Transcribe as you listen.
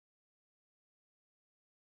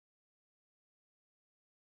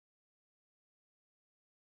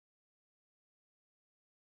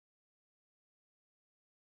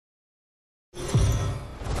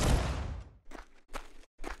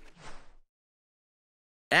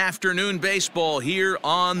Afternoon baseball here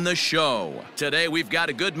on the show. Today we've got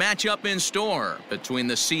a good matchup in store between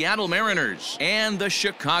the Seattle Mariners and the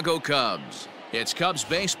Chicago Cubs. It's Cubs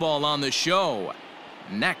baseball on the show.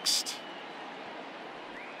 Next.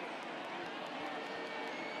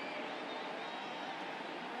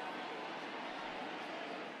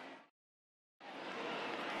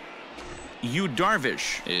 Yu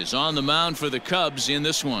Darvish is on the mound for the Cubs in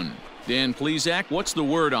this one. Dan Plesac, what's the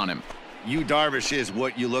word on him? Yu Darvish is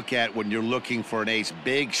what you look at when you're looking for an ace.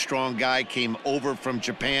 Big, strong guy, came over from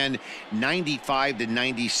Japan, 95 to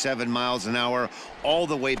 97 miles an hour, all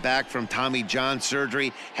the way back from Tommy John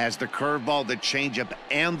surgery, has the curveball, the changeup,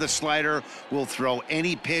 and the slider, will throw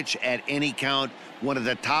any pitch at any count. One of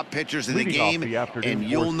the top pitchers in the game, and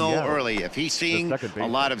you'll know early. If he's seeing a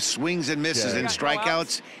lot of swings and misses and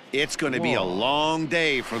strikeouts, it's going to be a long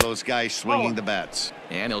day for those guys swinging the bats.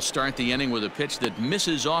 And he'll start the inning with a pitch that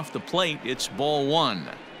misses off the plate. It's ball one.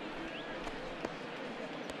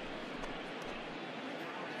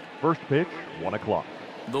 First pitch, 1 o'clock.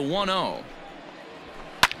 The 1-0.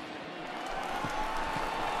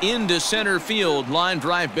 Into center field, line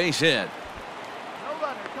drive base hit.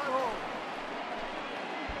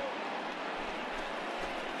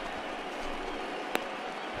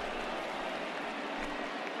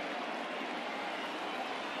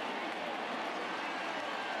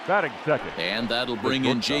 Batting second. And that'll bring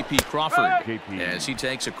in J.P. Crawford as he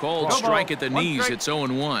takes a cold strike at the knees. It's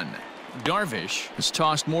 0-1. Darvish has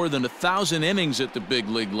tossed more than 1,000 innings at the big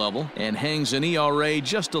league level and hangs an ERA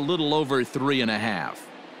just a little over 3.5.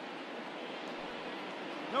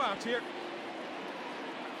 No outs here.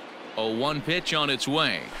 A 1 pitch on its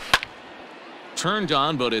way. Turned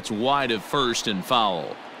on, but it's wide of first and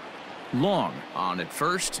foul. Long on at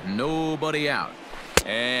first, nobody out.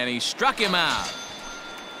 And he struck him out.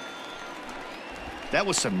 That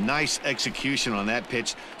was some nice execution on that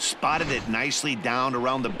pitch. Spotted it nicely down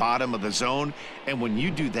around the bottom of the zone. And when you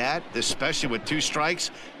do that, especially with 2 strikes,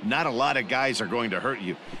 not a lot of guys are going to hurt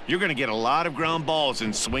you. You're going to get a lot of ground balls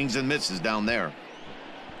and swings and misses down there.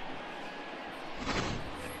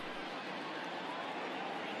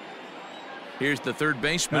 Here's the third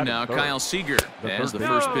baseman now, Kyle Seager, as the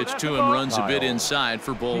first pitch to him runs a bit inside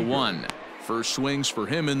for ball 1. First swings for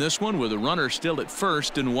him in this one with a runner still at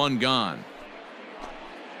first and 1 gone.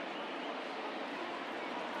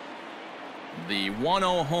 The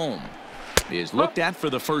 1-0 home is looked at for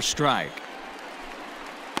the first strike.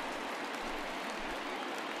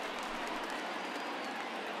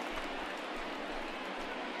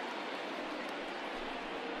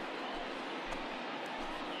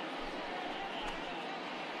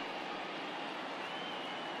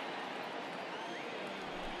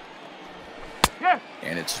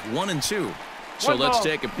 And it's 1-2. So let's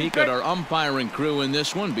take a peek at our umpiring crew in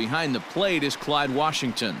this one. Behind the plate is Clyde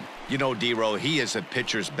Washington. You know, D-Row, he is a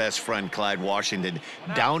pitcher's best friend, Clyde Washington.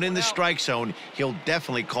 Down in the strike zone, he'll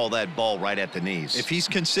definitely call that ball right at the knees. If he's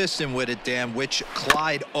consistent with it, Dan, which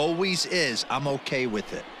Clyde always is, I'm okay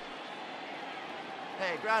with it.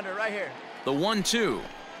 Hey, grounder right here. The 1-2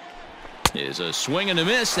 is a swing and a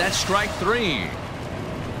miss. That's strike 3.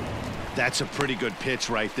 That's a pretty good pitch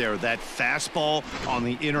right there. That fastball on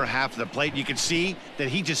the inner half of the plate. You can see that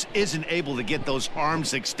he just isn't able to get those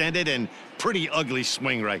arms extended, and pretty ugly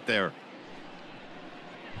swing right there.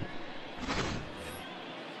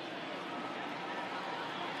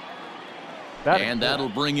 And that'll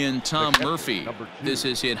bring in Tom Murphy. This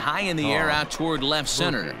is hit high in the air out toward left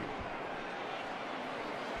center.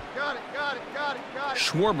 Got it.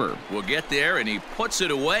 Schwarber will get there, and he puts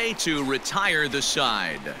it away to retire the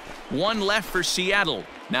side. 1 left for Seattle.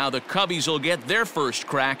 Now the Cubbies will get their first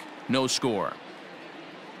crack. No score.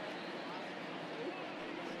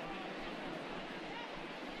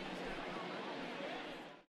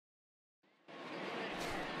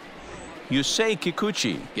 Yusei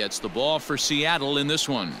Kikuchi gets the ball for Seattle in this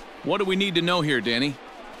one. What do we need to know here, Danny?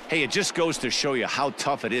 Hey, it just goes to show you how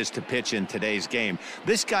tough it is to pitch in today's game.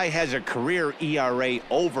 This guy has a career ERA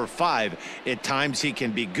over 5. At times he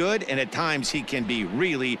can be good, and at times he can be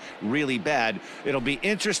really, really bad. It'll be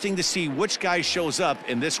interesting to see which guy shows up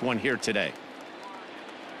in this one here today.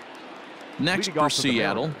 Next for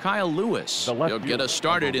Seattle, Kyle Lewis. He'll get us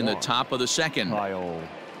started in the top of the second.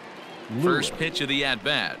 First pitch of the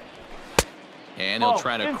at-bat. And he'll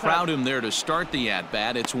try to crowd him there to start the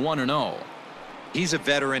at-bat. It's 1-0. He's a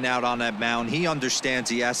veteran out on that mound. He understands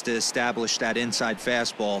he has to establish that inside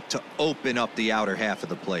fastball to open up the outer half of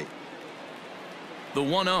the plate. The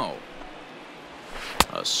 1-0.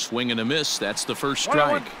 A swing and a miss. That's the first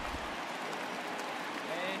strike. Hey,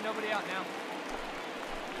 nobody out now.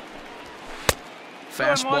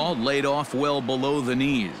 Fastball laid off well below the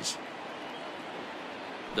knees.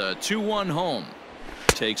 The 2-1 home.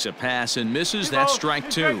 Takes a pass and misses. That's strike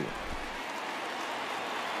two.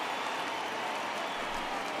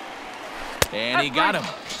 And he got him.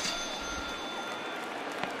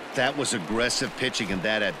 That was aggressive pitching in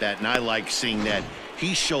that at bat, and I like seeing that.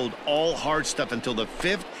 He showed all hard stuff until the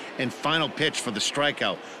 5th and final pitch for the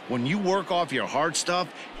strikeout. When you work off your hard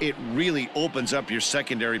stuff, it really opens up your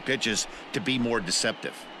secondary pitches to be more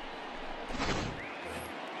deceptive.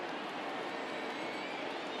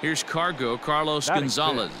 Here's Carlos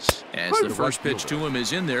Gonzalez, as the first pitch to him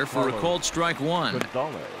is in there for a called strike one.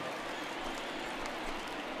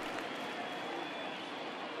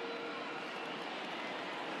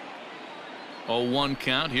 0-1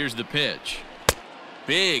 count. Here's the pitch.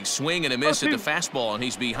 Big swing and a miss at the fastball, and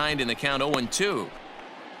he's behind in the count 0-2.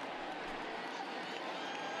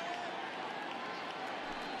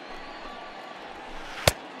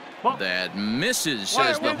 That misses,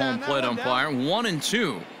 says the home plate umpire.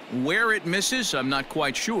 1-2. Where it misses, I'm not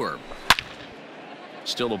quite sure.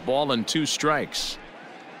 Still a ball and 2 strikes.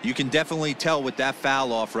 You can definitely tell with that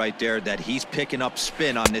foul off right there that he's picking up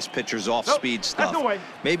spin on this pitcher's off-speed stuff.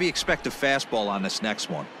 Maybe expect a fastball on this next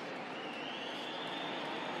one.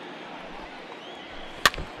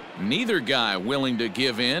 Neither guy willing to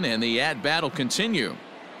give in, and the at-bat will continue.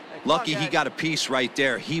 Lucky he got a piece right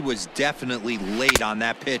there. He was definitely late on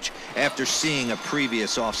that pitch after seeing a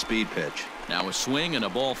previous off-speed pitch. Now a swing and a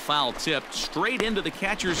ball foul tipped straight into the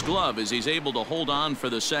catcher's glove as he's able to hold on for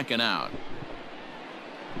the second out.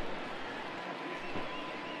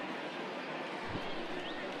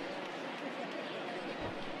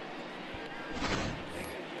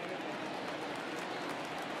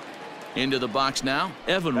 Into the box now,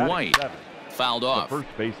 Evan White. Fouled off. The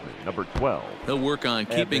first baseman, number 12. He'll work on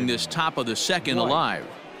keeping this top of the second alive.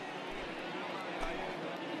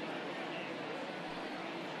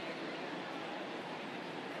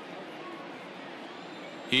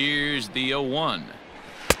 Here's the 0-1.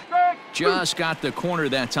 Just got the corner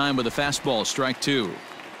that time with a fastball, strike two.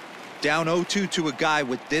 Down 0-2 to a guy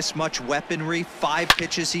with this much weaponry, 5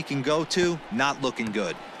 pitches he can go to, not looking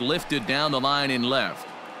good. Lifted down the line in left.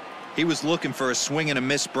 He was looking for a swing and a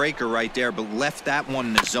miss breaker right there, but left that one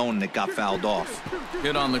in the zone that got fouled off.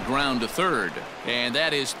 Hit on the ground to third, and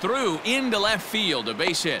that is through into left field, a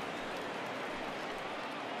base hit.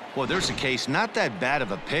 Well, there's a case, not that bad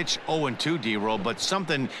of a pitch, 0-2 D-roll, but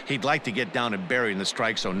something he'd like to get down and bury in the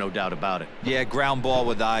strike zone, no doubt about it. Yeah, ground ball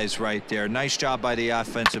with eyes right there. Nice job by the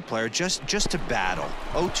offensive player, just to battle.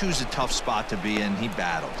 0-2's a tough spot to be in. He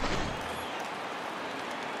battled.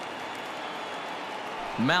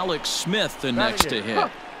 Malik Smith the next to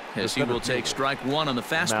hit, as he will take strike one on the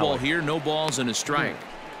fastball here. No balls and a strike.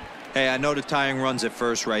 Hey, I know the tying run's at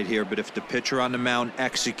first right here, but if the pitcher on the mound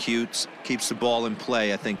executes, keeps the ball in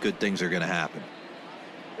play, I think good things are going to happen.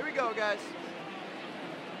 Here we go, guys.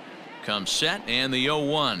 Comes set and the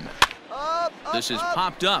 0-1. This is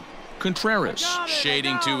popped up. Contreras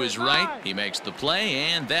shading to his right. He makes the play,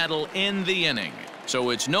 and that'll end the inning.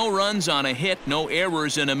 So it's no runs on a hit, no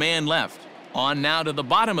errors, and a man left. On now to the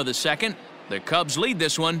bottom of the second. The Cubs lead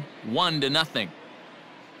this one 1-0.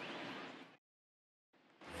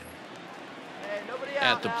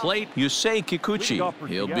 At the plate, Yusei Kikuchi.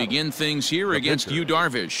 He'll begin things here against Yu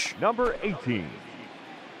Darvish. Number 18.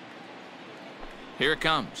 Here it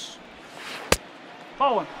comes.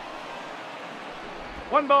 Ball one.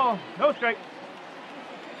 One ball, no strike.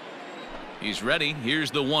 He's ready.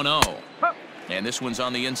 Here's the 1-0. And this one's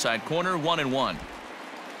on the inside corner, 1-1.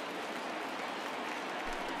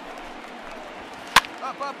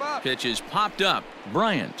 Pitch is popped up.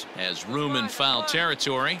 Bryant has room in foul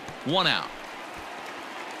territory. 1 out.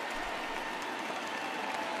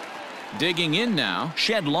 Digging in now,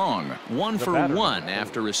 Shed Long. 1 for 1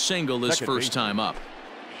 after a single this first time up.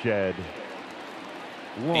 Shed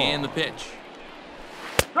Long. And the pitch.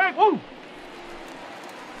 Strike, woo!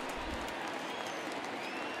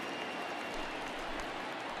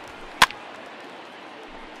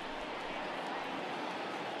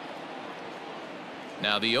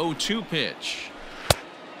 Now the 0-2 pitch.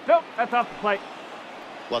 Nope, that's off the plate.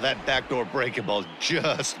 Well, that backdoor breaking ball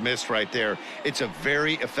just missed right there. It's a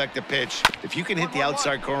very effective pitch. If you can hit the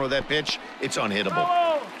outside corner of that pitch, it's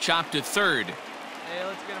unhittable. Chopped to third. Hey,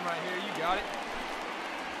 let's get him right here. You got it.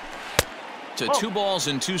 To 2 balls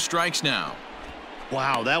and 2 strikes now.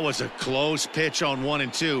 Wow, that was a close pitch on 1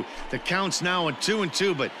 and 2. The count's now on 2 and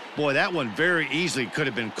 2, but boy, that one very easily could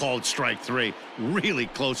have been called strike 3. Really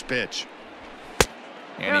close pitch.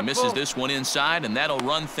 And he misses this one inside, and that'll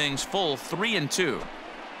run things full 3-2.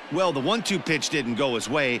 Well, the 1-2 pitch didn't go his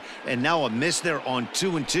way, and now a miss there on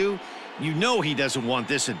 2-2. You know he doesn't want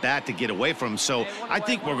this at bat to get away from him, so I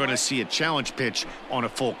think we're going to see a challenge pitch on a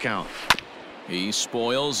full count. He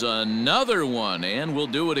spoils another one, and will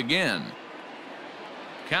do it again.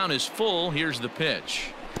 Count is full. Here's the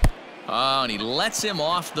pitch. Oh, and he lets him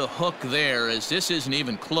off the hook there, as this isn't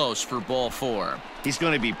even close for ball 4. He's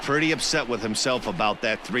going to be pretty upset with himself about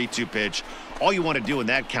that 3-2 pitch. All you want to do in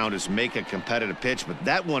that count is make a competitive pitch, but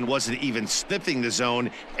that one wasn't even sniffing the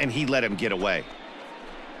zone, and he let him get away.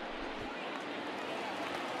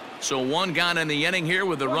 So one gone in the inning here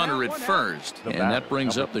with the runner at first. And that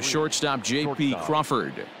brings up the shortstop, J.P.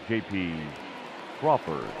 Crawford. J.P.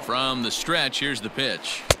 Crawford. From the stretch, here's the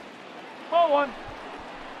pitch. Ball 1.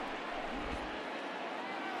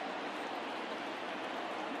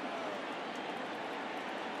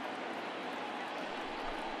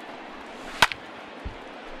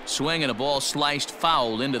 Swing and a ball sliced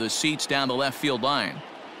foul into the seats down the left field line.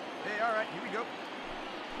 Hey, all right, here we go.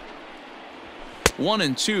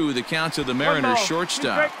 1-2, the count to the Mariners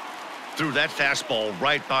shortstop. Threw that fastball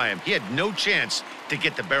right by him. He had no chance to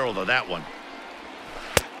get the barrel of that one.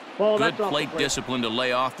 Good plate discipline to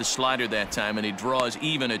lay off the slider that time, and he draws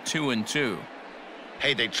even at 2-2.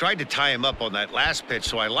 Hey, they tried to tie him up on that last pitch,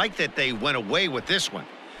 so I like that they went away with this one.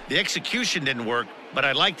 The execution didn't work, but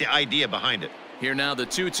I like the idea behind it. Here now the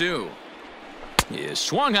 2-2. He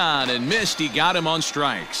swung on and missed. He got him on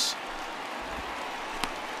strikes.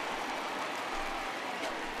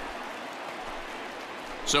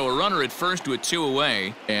 So a runner at first with 2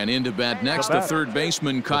 away, and into bat next the third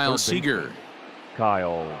baseman Kyle Seager.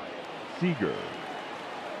 Kyle Seager.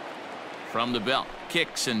 From the belt,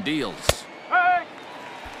 kicks and deals. Hey!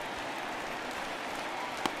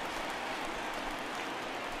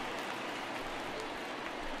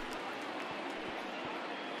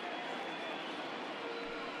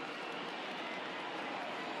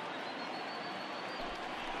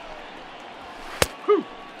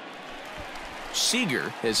 Seager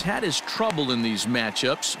has had his trouble in these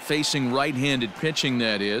matchups, facing right-handed pitching,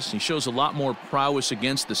 that is. He shows a lot more prowess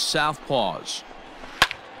against the southpaws.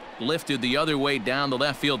 Lifted the other way down the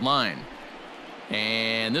left field line.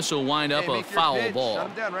 And this will wind up a foul ball. Shut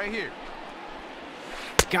him down right here.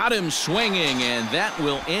 Got him swinging, and that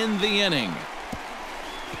will end the inning.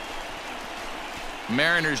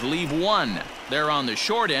 Mariners leave 1. They're on the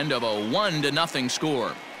short end of a 1-0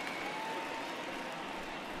 score.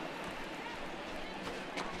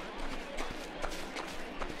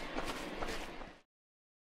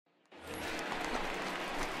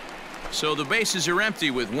 So the bases are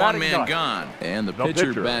empty with one man gone. And the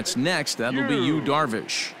pitcher bats next. That'll be Yu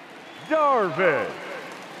Darvish. Darvish.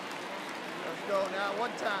 Let's go now,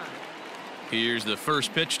 one time. Here's the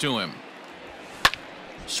first pitch to him.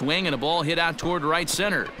 Swing and a ball hit out toward right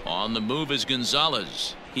center. On the move is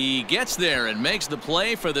Gonzalez. He gets there and makes the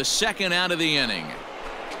play for the second out of the inning.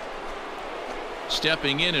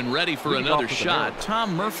 Stepping in and ready for another shot,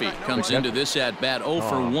 Tom Murphy comes into this at-bat 0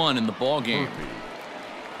 for 1 in the ballgame.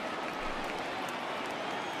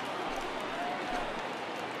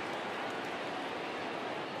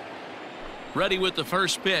 Ready with the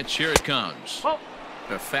first pitch. Here it comes.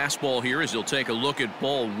 A fastball here as he'll take a look at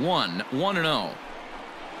ball 1. 1-0.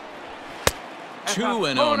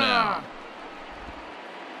 2-0 now.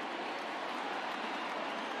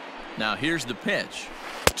 Now here's the pitch.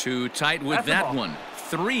 Too tight with that one.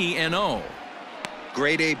 3-0.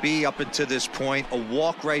 Great AB up until this point. A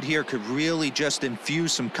walk right here could really just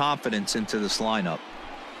infuse some confidence into this lineup.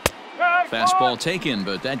 Fastball taken,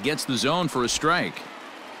 but that gets the zone for a strike.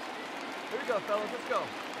 Here we go, fellas. Let's go.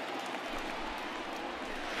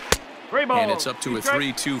 And it's up to a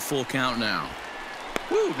 3-2 full count now.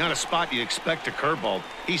 Woo, not a spot you'd expect a curveball.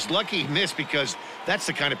 He's lucky he missed because that's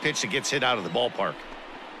the kind of pitch that gets hit out of the ballpark.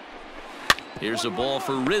 Here's a ball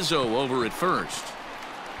for Rizzo over at first.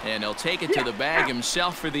 And he'll take it to the bag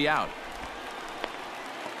himself for the out.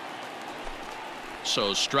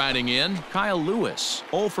 So striding in, Kyle Lewis.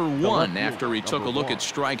 0 for 1 after he took a look at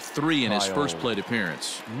strike 3 in his first plate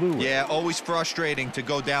appearance. Yeah, always frustrating to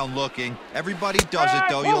go down looking. Everybody does it,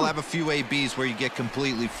 though. You'll have a few ABs where you get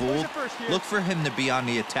completely fooled. Look for him to be on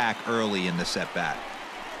the attack early in the at-bat.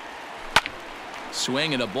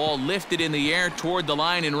 Swing and a ball lifted in the air toward the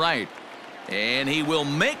line and right. And he will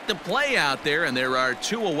make the play out there, and there are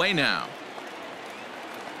 2 away now.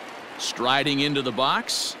 Striding into the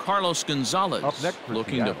box, Carlos Gonzalez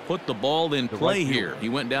looking to put the ball in play here. He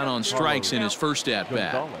went down on strikes in his first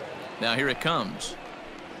at-bat. Now here it comes.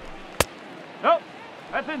 Nope,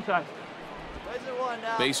 that's inside.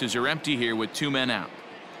 Bases are empty here with 2 men out.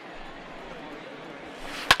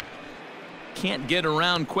 Can't get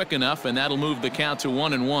around quick enough, and that'll move the count to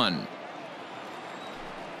 1-1.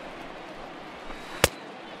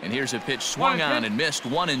 And here's a pitch swung on and missed.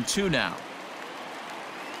 1-2 now.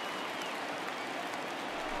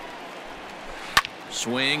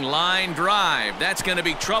 Swing, line drive. That's going to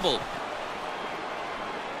be trouble.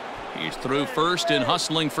 He's through first and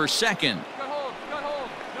hustling for second. Got hold.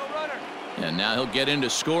 No runner. And now he'll get into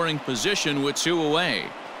scoring position with 2 away.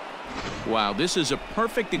 Wow, this is a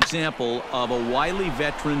perfect example of a wily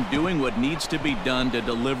veteran doing what needs to be done to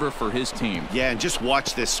deliver for his team. Yeah, and just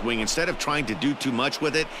watch this swing. Instead of trying to do too much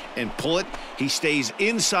with it and pull it, he stays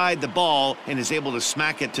inside the ball and is able to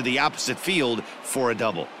smack it to the opposite field for a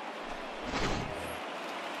double.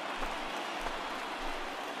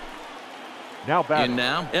 Now batting. In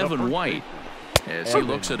now, Evan White, as he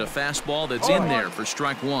looks at a fastball that's in there for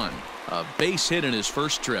strike 1. A base hit in his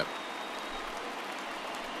first trip.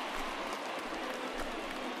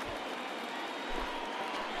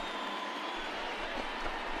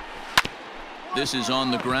 This is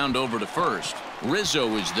on the ground over to first.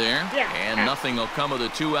 Rizzo is there, and nothing will come of the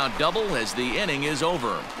 2-out double as the inning is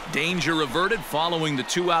over. Danger averted following the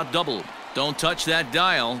 2-out double. Don't touch that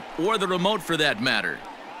dial, or the remote for that matter.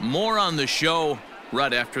 More on the show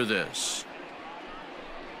right after this.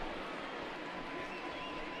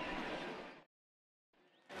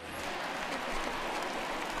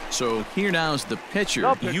 So here now's the pitcher,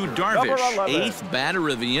 Yu Darvish, 8th batter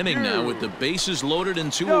of the inning now with the bases loaded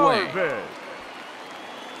and 2 away. Darvish.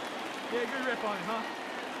 Yeah, good rip on him, huh?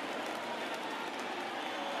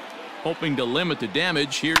 Hoping to limit the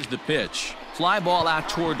damage, here's the pitch. Fly ball out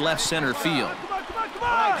toward left center field. Come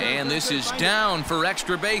on. And this is down for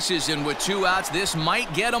extra bases, and with 2 outs, this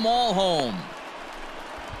might get them all home.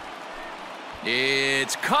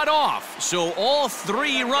 It's cut off, so all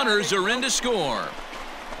 3 runners are in to score.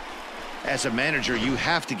 As a manager, you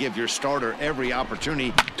have to give your starter every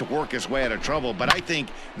opportunity to work his way out of trouble, but I think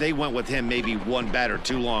they went with him maybe 1 batter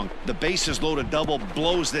too long. The bases loaded double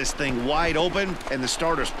blows this thing wide open, and the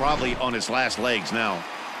starter's probably on his last legs now.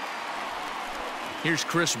 Here's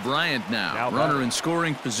Chris Bryant now runner in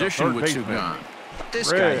scoring position with 2 gone.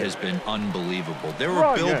 This guy has been unbelievable. There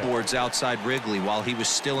were billboards outside Wrigley while he was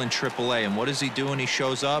still in AAA, and what is he doing? He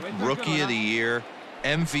shows up, Rookie of the Year,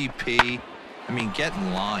 MVP. I mean, get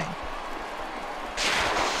in line.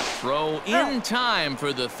 Throw in time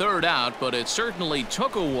for the 3rd out, but it certainly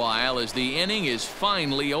took a while as the inning is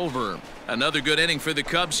finally over. Another good inning for the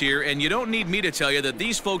Cubs here, and you don't need me to tell you that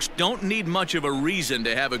these folks don't need much of a reason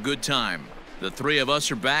to have a good time. The 3 of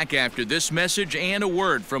us are back after this message and a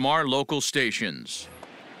word from our local stations.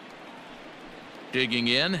 Digging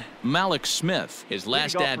in, Malik Smith. His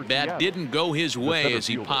last at-bat didn't go his way as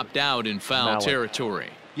he popped out in foul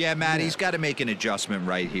territory. Yeah, Matt, he's got to make an adjustment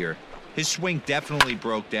right here. His swing definitely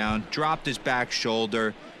broke down, dropped his back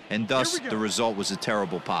shoulder, and thus the result was a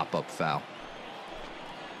terrible pop-up foul.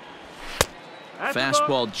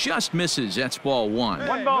 Fastball just misses. That's ball 1.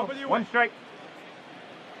 1 ball, 1 strike.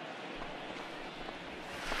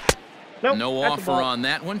 Nope, No offer on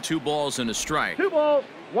that one. 2 balls and a strike. 2 balls,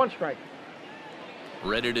 1 strike.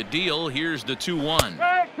 Ready to deal. Here's the 2-1.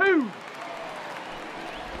 Strike 2.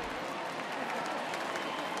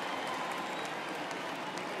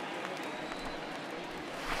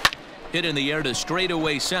 Hit in the air to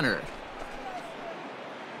straightaway center.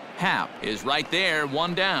 Happ is right there,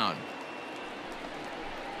 1 down.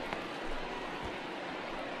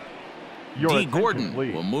 D. Gordon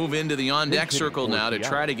will move into the on-deck circle now to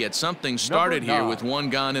try to get something started here with 1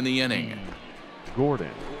 gone in the inning.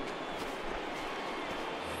 Gordon.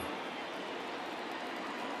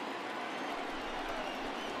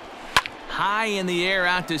 High in the air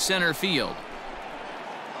out to center field.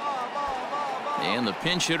 And the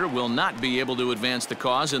pinch hitter will not be able to advance the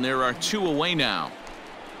cause, and there are 2 away now.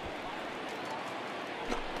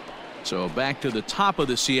 So back to the top of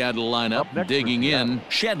the Seattle lineup, digging in,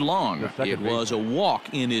 Shed Long. It was a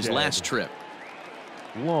walk in his last trip.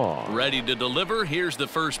 Long. Ready to deliver. Here's the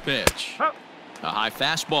first pitch. A high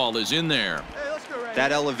fastball is in there. Hey, let's go right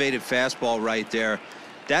That elevated fastball right there,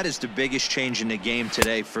 that is the biggest change in the game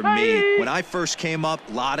today for me. When I first came up,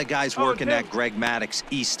 a lot of guys working that Greg Maddux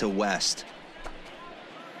east to west.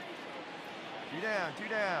 2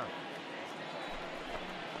 down.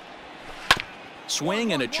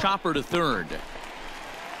 Swing and a chopper to third.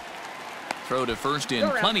 Throw to first in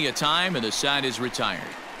plenty of time, and the side is retired.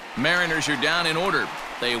 Mariners are down in order.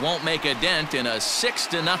 They won't make a dent in a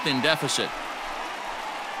 6-0 deficit.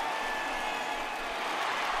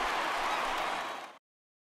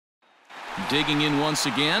 Digging in once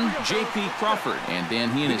again, J.P. Crawford. And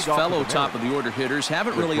then he and his fellow top-of-the-order hitters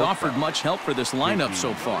haven't really offered much help for this lineup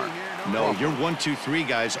so far. No, your 1, 2, 3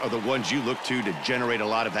 guys are the ones you look to generate a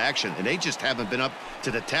lot of action, and they just haven't been up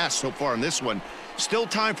to the task so far in this one. Still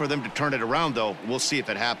time for them to turn it around, though. We'll see if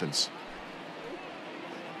it happens.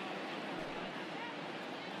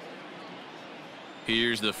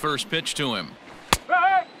 Here's the first pitch to him.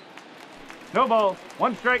 Hey! No balls.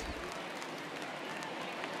 1 strike.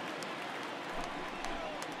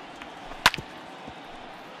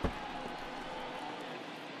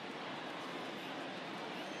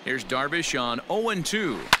 Here's Darvish on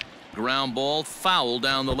 0-2. Ground ball foul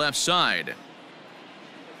down the left side.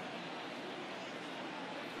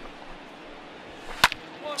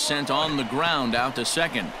 Sent on the ground out to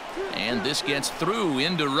second. And this gets through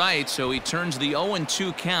into right, so he turns the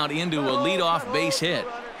 0-2 count into a leadoff base hit.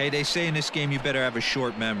 Hey, they say in this game you better have a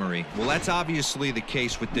short memory. Well, that's obviously the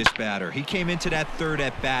case with this batter. He came into that third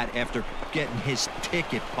at bat after getting his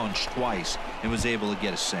ticket punched twice and was able to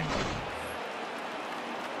get a single.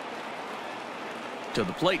 To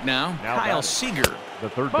the plate now Kyle Seager. The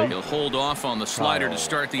third base. He'll hold off on the slider to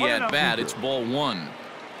start the at-bat. It's ball 1.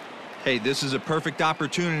 Hey, this is a perfect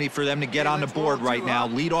opportunity for them to get on the board right now.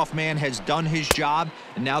 Leadoff man has done his job,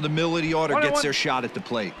 and now the middle of the order gets their shot at the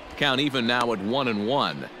plate. Count even now at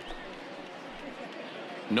 1-1.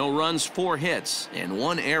 No runs, 4 hits, and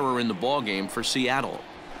 1 error in the ballgame for Seattle.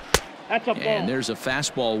 That's a ball. And there's a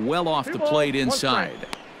fastball well off the plate inside.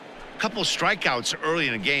 Couple strikeouts early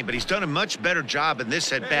in the game, but he's done a much better job in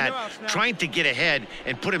this at-bat, trying to get ahead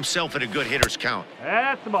and put himself in a good hitter's count.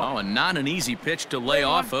 That's the ball. Oh, and not an easy pitch to lay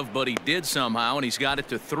off of, but he did somehow, and he's got it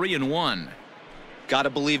to 3-1. Got to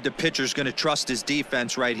believe the pitcher's going to trust his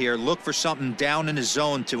defense right here. Look for something down in his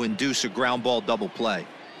zone to induce a ground ball double play.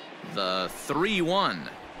 The 3-1.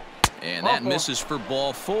 And that misses for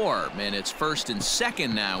ball 4. And it's first and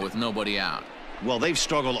second now with nobody out. Well, they've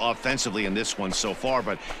struggled offensively in this one so far,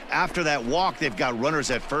 but after that walk, they've got runners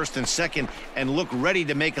at first and second and look ready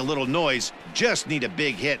to make a little noise. Just need a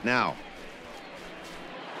big hit now.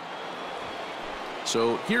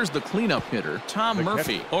 So here's the cleanup hitter, Tom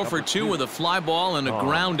Murphy, 0 for 2 with a fly ball and a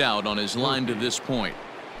ground out on his line to this point.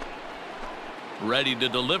 Ready to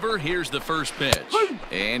deliver. Here's the first pitch.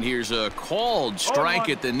 And here's a called strike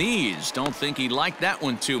at the knees. Don't think he liked that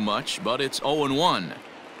one too much, but it's 0-1.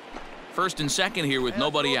 First and second here with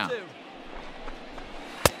nobody out.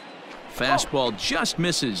 Fastball just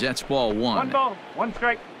misses. That's ball 1. 1 ball, 1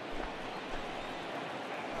 strike.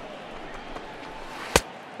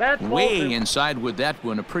 That's Way inside with that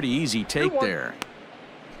one. A pretty easy take there.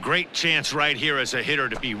 Great chance right here as a hitter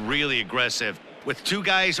to be really aggressive. With 2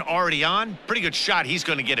 guys already on, pretty good shot. He's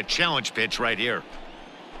going to get a challenge pitch right here.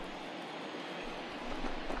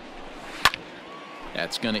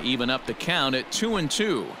 That's going to even up the count at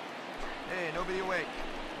 2-2. Hey, nobody awake.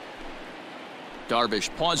 Darvish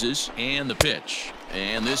pauses and the pitch.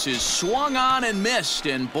 And this is swung on and missed.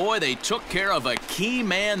 And boy, they took care of a key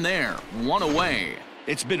man there. 1 away.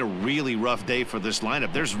 It's been a really rough day for this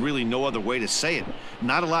lineup. There's really no other way to say it.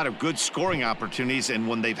 Not a lot of good scoring opportunities, and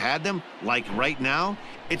when they've had them, like right now,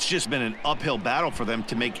 it's just been an uphill battle for them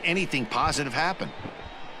to make anything positive happen.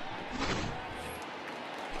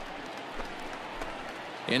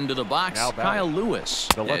 Into the box, Kyle Lewis,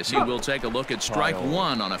 as he will take a look at strike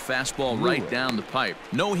 1 on a fastball right down the pipe.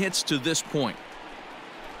 No hits to this point.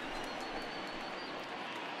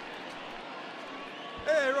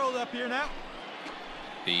 Hey, roll up here now.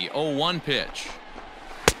 The 0-1 pitch.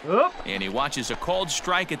 And he watches a called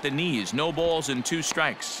strike at the knees. No balls and 2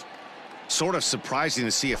 strikes. Sort of surprising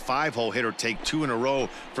to see a 5-hole hitter take 2 in a row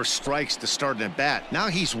for strikes to start an at-bat. Now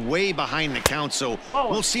he's way behind the count, so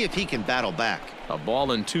we'll see if he can battle back. A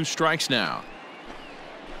ball and 2 strikes now.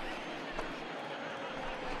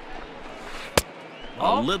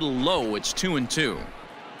 A little low. It's 2-2.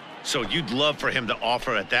 So you'd love for him to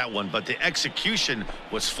offer at that one, but the execution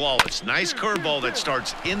was flawless. Nice curveball that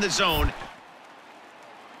starts in the zone.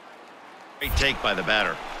 Great take by the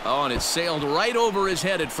batter. Oh, and it sailed right over his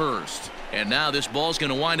head at first. And now this ball's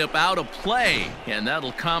going to wind up out of play, and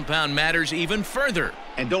that'll compound matters even further.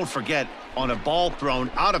 And don't forget, on a ball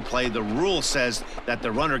thrown out of play, the rule says that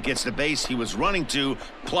the runner gets the base he was running to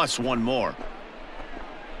plus 1 more.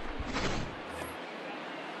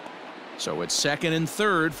 So it's second and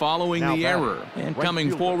third following the error. And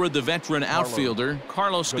coming forward, the veteran outfielder,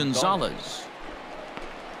 Carlos Gonzalez.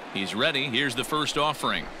 He's ready. Here's the first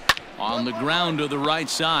offering. On the ground to the right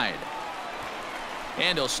side.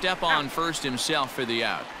 And he'll step on first himself for the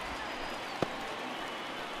out.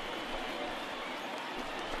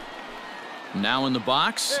 Now in the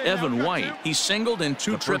box, Evan White. He's singled in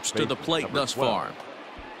 2 trips to the plate thus far.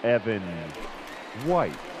 Evan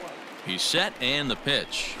White. He's set and the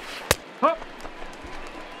pitch. Come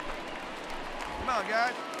on,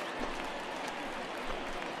 guys.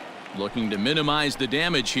 Looking to minimize the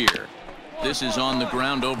damage here. This is on the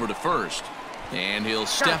ground over to first. And he'll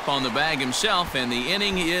step on the bag himself, and the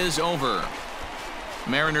inning is over.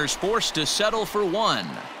 Mariners forced to settle for 1.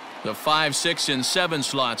 The 5, 6, and 7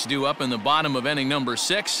 slots due up in the bottom of inning number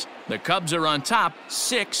 6. The Cubs are on top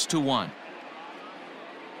 6-1.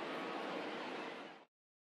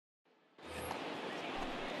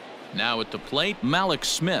 Now at the plate, Malik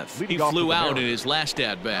Smith. He flew out in his last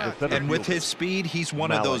at-bat. And with his speed, he's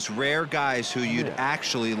one of those rare guys who you'd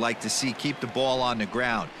actually like to see keep the ball on the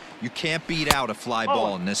ground. You can't beat out a fly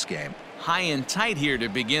ball in this game. High and tight here to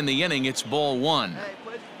begin the inning. It's ball 1. Hey,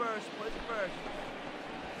 push first, push first.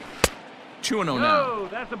 2-0 now. No,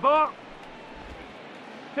 that's a ball.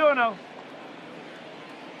 2-0.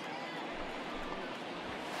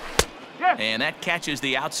 Yes. And that catches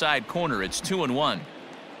the outside corner. It's 2-1.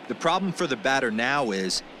 The problem for the batter now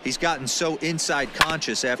is he's gotten so inside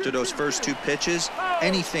conscious after those first 2 pitches.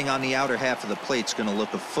 Anything on the outer half of the plate's going to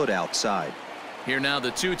look a foot outside. Here now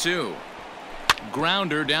the 2-2.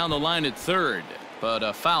 Grounder down the line at third, but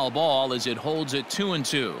a foul ball as it holds at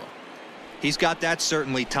 2-2. He's got that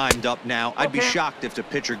certainly timed up now. I'd be shocked if the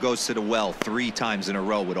pitcher goes to the well 3 times in a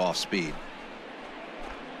row with off speed.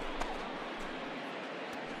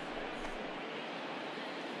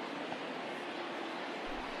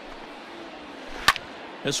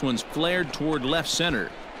 This one's flared toward left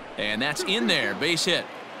center, and that's in there. Base hit.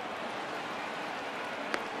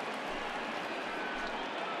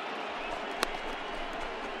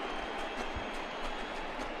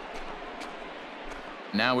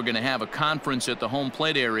 Now we're going to have a conference at the home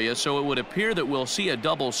plate area, so it would appear that we'll see a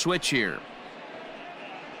double switch here.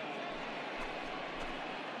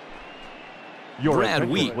 Brad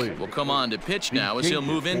Week will come on to pitch now as he'll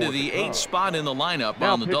move into the 8th spot in the lineup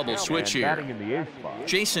on the double switch here.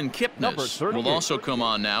 Jason Kipnis will also come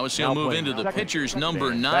on now as he'll move into the pitcher's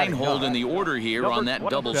number 9 hold in the order here on that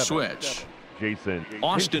double switch.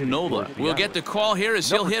 Austin Nola will get the call here as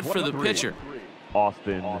he'll hit for the pitcher.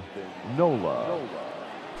 Austin Nola.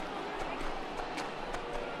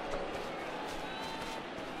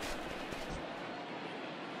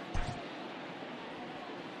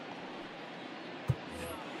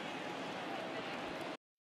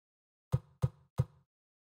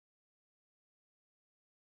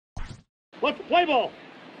 Let's play ball.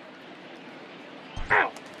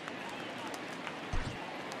 Ow.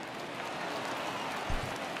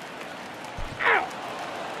 Ow.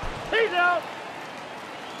 He's out.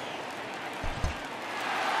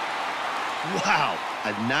 Wow,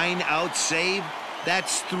 a 9-out save?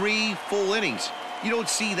 That's 3 full innings. You don't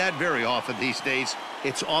see that very often these days.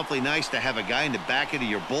 It's awfully nice to have a guy in the back end of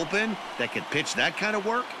your bullpen that can pitch that kind of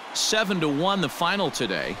work. 7-1 the final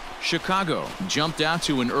today. Chicago jumped out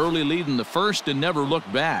to an early lead in the first and never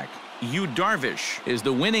looked back. Yu Darvish is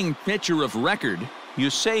the winning pitcher of record.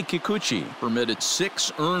 Yusei Kikuchi permitted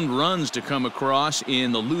 6 earned runs to come across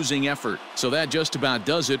in the losing effort. So that just about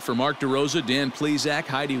does it for Mark DeRosa, Dan Plesac,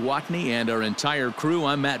 Heidi Watney, and our entire crew.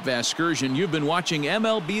 I'm Matt Vasgersian. You've been watching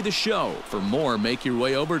MLB The Show. For more, make your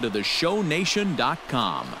way over to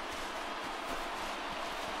theshownation.com.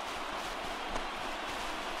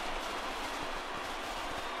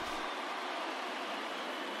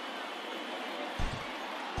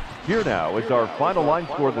 Here now is our final line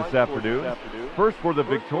score this afternoon. First for the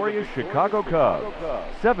victorious Chicago Cubs.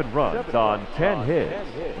 7 runs on 10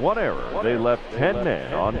 hits. 1 error. They left 10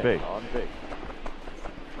 men on base.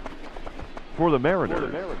 For the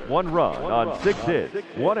Mariners, 1 run on 6 hits.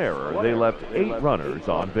 1 error. They left 8 runners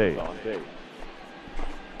on base.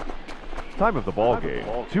 Time of the ball game,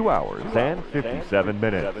 2 hours and 57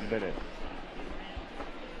 minutes.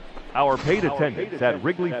 Our paid attendance at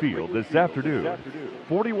Wrigley Field this afternoon,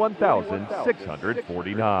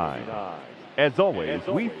 41,649. As always,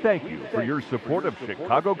 we thank you for your support of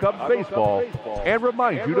Chicago Cubs baseball and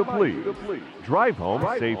remind you to please drive home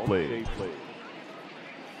safely.